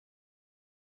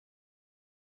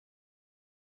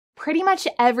Pretty much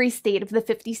every state of the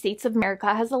 50 states of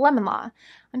America has a lemon law.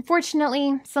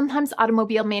 Unfortunately, sometimes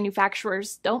automobile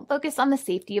manufacturers don't focus on the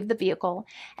safety of the vehicle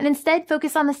and instead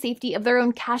focus on the safety of their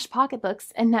own cash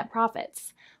pocketbooks and net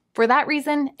profits. For that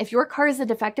reason, if your car is a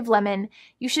defective lemon,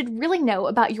 you should really know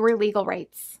about your legal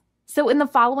rights. So in the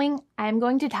following, I am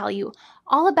going to tell you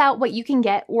all about what you can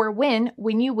get or win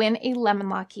when you win a lemon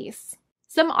law case.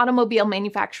 Some automobile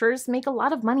manufacturers make a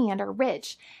lot of money and are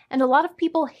rich, and a lot of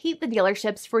people hate the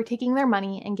dealerships for taking their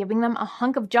money and giving them a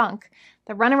hunk of junk,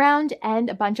 the runaround, and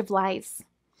a bunch of lies.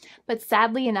 But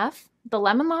sadly enough, the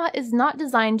lemon law is not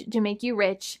designed to make you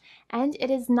rich, and it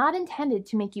is not intended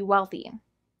to make you wealthy.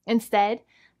 Instead,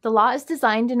 the law is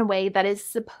designed in a way that is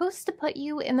supposed to put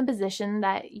you in the position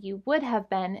that you would have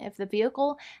been if the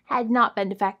vehicle had not been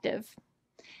defective.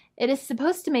 It is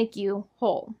supposed to make you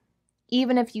whole.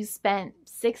 Even if you spent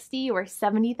 $60,000 or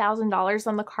 $70,000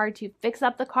 on the car to fix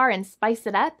up the car and spice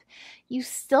it up, you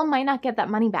still might not get that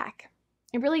money back.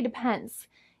 It really depends.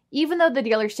 Even though the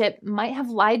dealership might have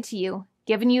lied to you,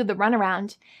 given you the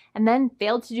runaround, and then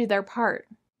failed to do their part.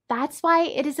 That's why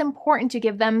it is important to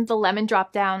give them the lemon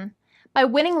drop down. By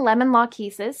winning lemon law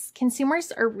cases,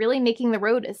 consumers are really making the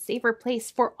road a safer place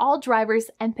for all drivers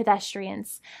and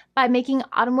pedestrians by making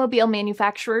automobile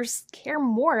manufacturers care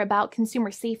more about consumer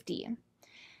safety.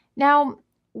 Now,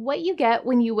 what you get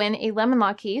when you win a lemon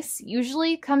law case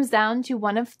usually comes down to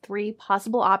one of three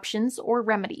possible options or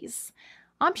remedies.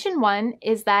 Option 1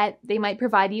 is that they might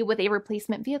provide you with a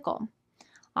replacement vehicle.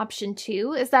 Option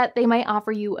 2 is that they might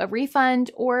offer you a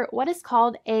refund or what is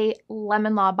called a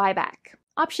lemon law buyback.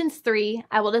 Options 3,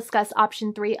 I will discuss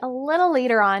option 3 a little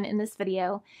later on in this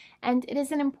video, and it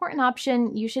is an important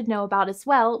option you should know about as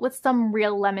well with some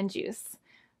real lemon juice.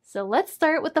 So let's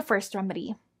start with the first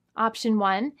remedy. Option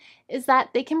 1 is that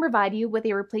they can provide you with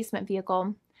a replacement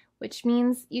vehicle, which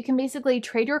means you can basically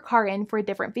trade your car in for a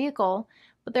different vehicle,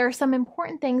 but there are some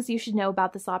important things you should know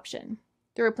about this option.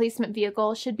 The replacement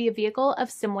vehicle should be a vehicle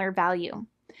of similar value.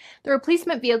 The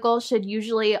replacement vehicle should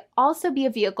usually also be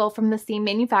a vehicle from the same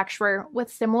manufacturer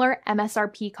with similar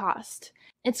MSRP cost.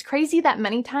 It's crazy that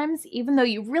many times, even though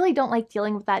you really don't like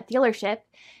dealing with that dealership,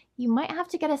 you might have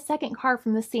to get a second car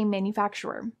from the same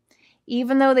manufacturer,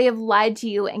 even though they have lied to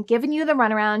you and given you the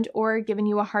runaround or given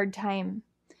you a hard time.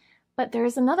 But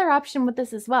there's another option with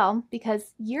this as well,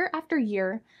 because year after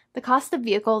year, the cost of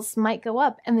vehicles might go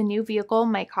up and the new vehicle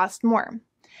might cost more.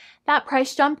 That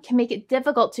price jump can make it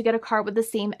difficult to get a car with the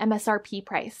same MSRP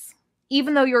price.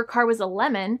 Even though your car was a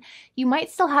lemon, you might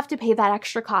still have to pay that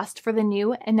extra cost for the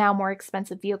new and now more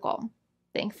expensive vehicle.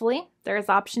 Thankfully, there is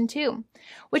option 2,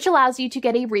 which allows you to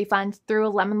get a refund through a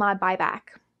lemon law buyback.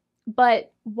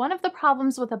 But one of the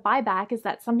problems with a buyback is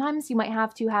that sometimes you might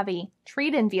have to have a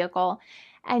trade-in vehicle,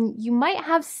 and you might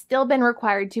have still been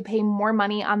required to pay more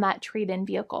money on that trade-in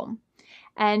vehicle.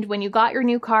 And when you got your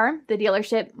new car, the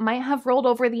dealership might have rolled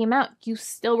over the amount you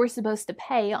still were supposed to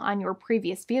pay on your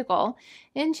previous vehicle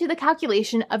into the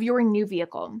calculation of your new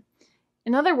vehicle.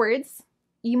 In other words,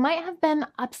 you might have been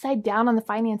upside down on the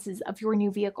finances of your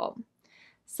new vehicle.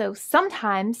 So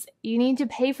sometimes you need to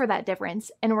pay for that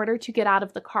difference in order to get out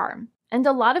of the car. And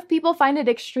a lot of people find it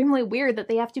extremely weird that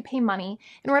they have to pay money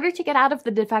in order to get out of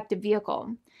the defective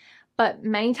vehicle. But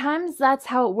many times that's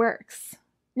how it works.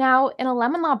 Now, in a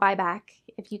lemon law buyback,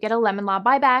 if you get a lemon law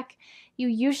buyback, you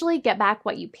usually get back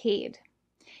what you paid.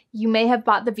 You may have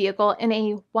bought the vehicle in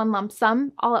a one lump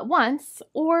sum all at once,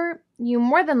 or you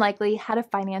more than likely had a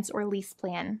finance or lease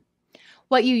plan.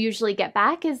 What you usually get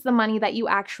back is the money that you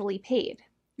actually paid.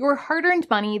 Your hard-earned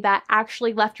money that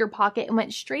actually left your pocket and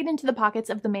went straight into the pockets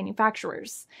of the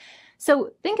manufacturers.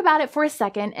 So think about it for a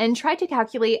second and try to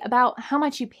calculate about how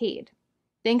much you paid.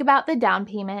 Think about the down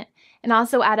payment and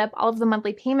also add up all of the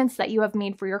monthly payments that you have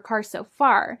made for your car so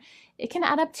far. It can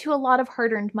add up to a lot of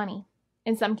hard-earned money.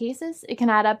 In some cases, it can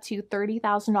add up to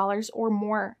 $30,000 or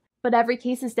more, but every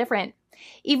case is different.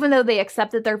 Even though they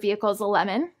accept that their vehicle is a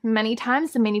lemon, many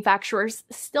times the manufacturers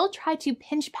still try to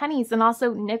pinch pennies and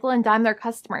also nickel and dime their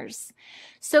customers.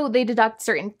 So they deduct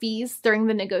certain fees during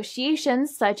the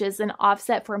negotiations, such as an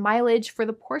offset for mileage for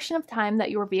the portion of time that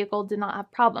your vehicle did not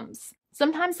have problems.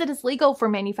 Sometimes it is legal for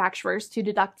manufacturers to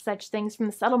deduct such things from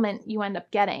the settlement you end up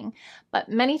getting, but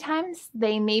many times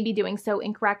they may be doing so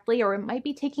incorrectly or it might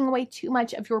be taking away too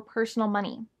much of your personal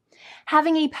money.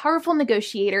 Having a powerful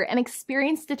negotiator and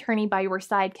experienced attorney by your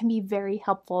side can be very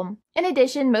helpful. In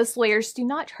addition, most lawyers do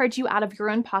not charge you out of your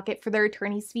own pocket for their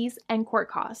attorney's fees and court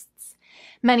costs.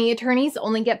 Many attorneys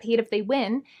only get paid if they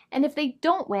win, and if they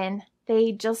don't win,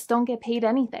 they just don't get paid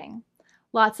anything.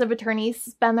 Lots of attorneys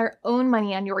spend their own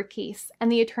money on your case, and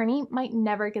the attorney might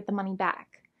never get the money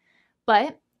back.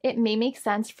 But it may make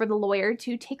sense for the lawyer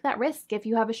to take that risk if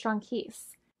you have a strong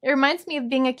case. It reminds me of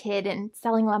being a kid and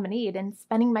selling lemonade and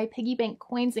spending my piggy bank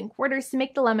coins and quarters to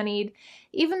make the lemonade,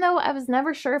 even though I was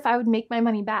never sure if I would make my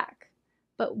money back.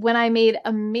 But when I made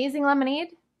amazing lemonade,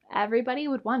 everybody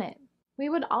would want it. We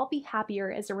would all be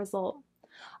happier as a result.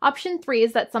 Option 3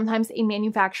 is that sometimes a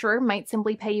manufacturer might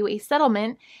simply pay you a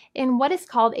settlement in what is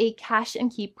called a cash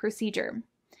and keep procedure.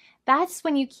 That's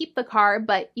when you keep the car,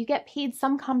 but you get paid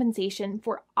some compensation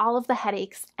for all of the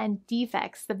headaches and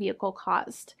defects the vehicle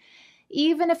caused.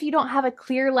 Even if you don't have a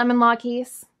clear lemon law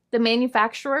case, the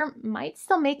manufacturer might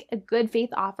still make a good faith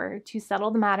offer to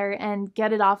settle the matter and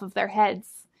get it off of their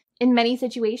heads. In many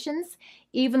situations,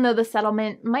 even though the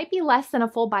settlement might be less than a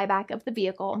full buyback of the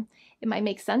vehicle, it might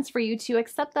make sense for you to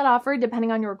accept that offer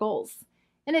depending on your goals.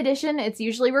 In addition, it's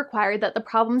usually required that the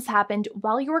problems happened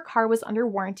while your car was under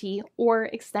warranty or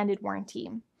extended warranty.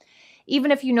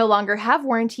 Even if you no longer have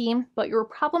warranty, but your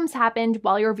problems happened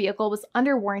while your vehicle was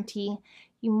under warranty,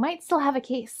 you might still have a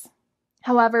case.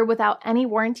 However, without any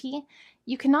warranty,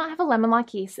 you cannot have a lemon law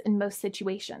case in most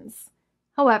situations.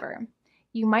 However,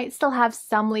 you might still have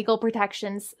some legal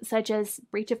protections such as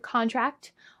breach of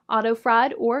contract, auto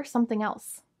fraud, or something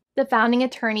else. The founding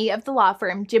attorney of the law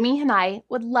firm, Jimmy and I,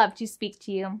 would love to speak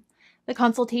to you. The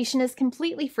consultation is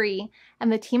completely free, and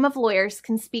the team of lawyers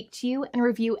can speak to you and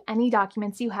review any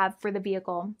documents you have for the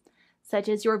vehicle, such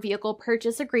as your vehicle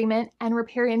purchase agreement and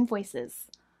repair invoices.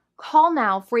 Call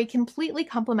now for a completely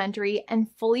complimentary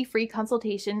and fully free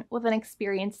consultation with an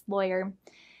experienced lawyer.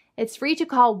 It's free to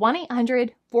call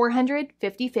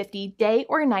 1-800-400-5050 day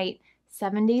or night,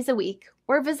 7 days a week,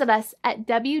 or visit us at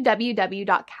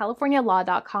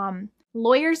www.californialaw.com.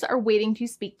 Lawyers are waiting to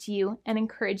speak to you and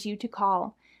encourage you to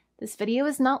call. This video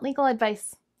is not legal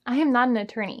advice. I am not an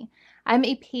attorney. I'm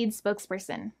a paid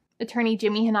spokesperson. Attorney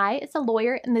Jimmy Hanai is a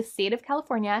lawyer in the state of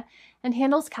California and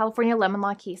handles California lemon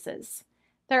law cases.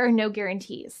 There are no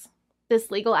guarantees.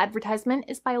 This legal advertisement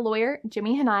is by lawyer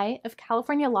Jimmy Hanai of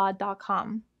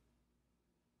CaliforniaLaw.com.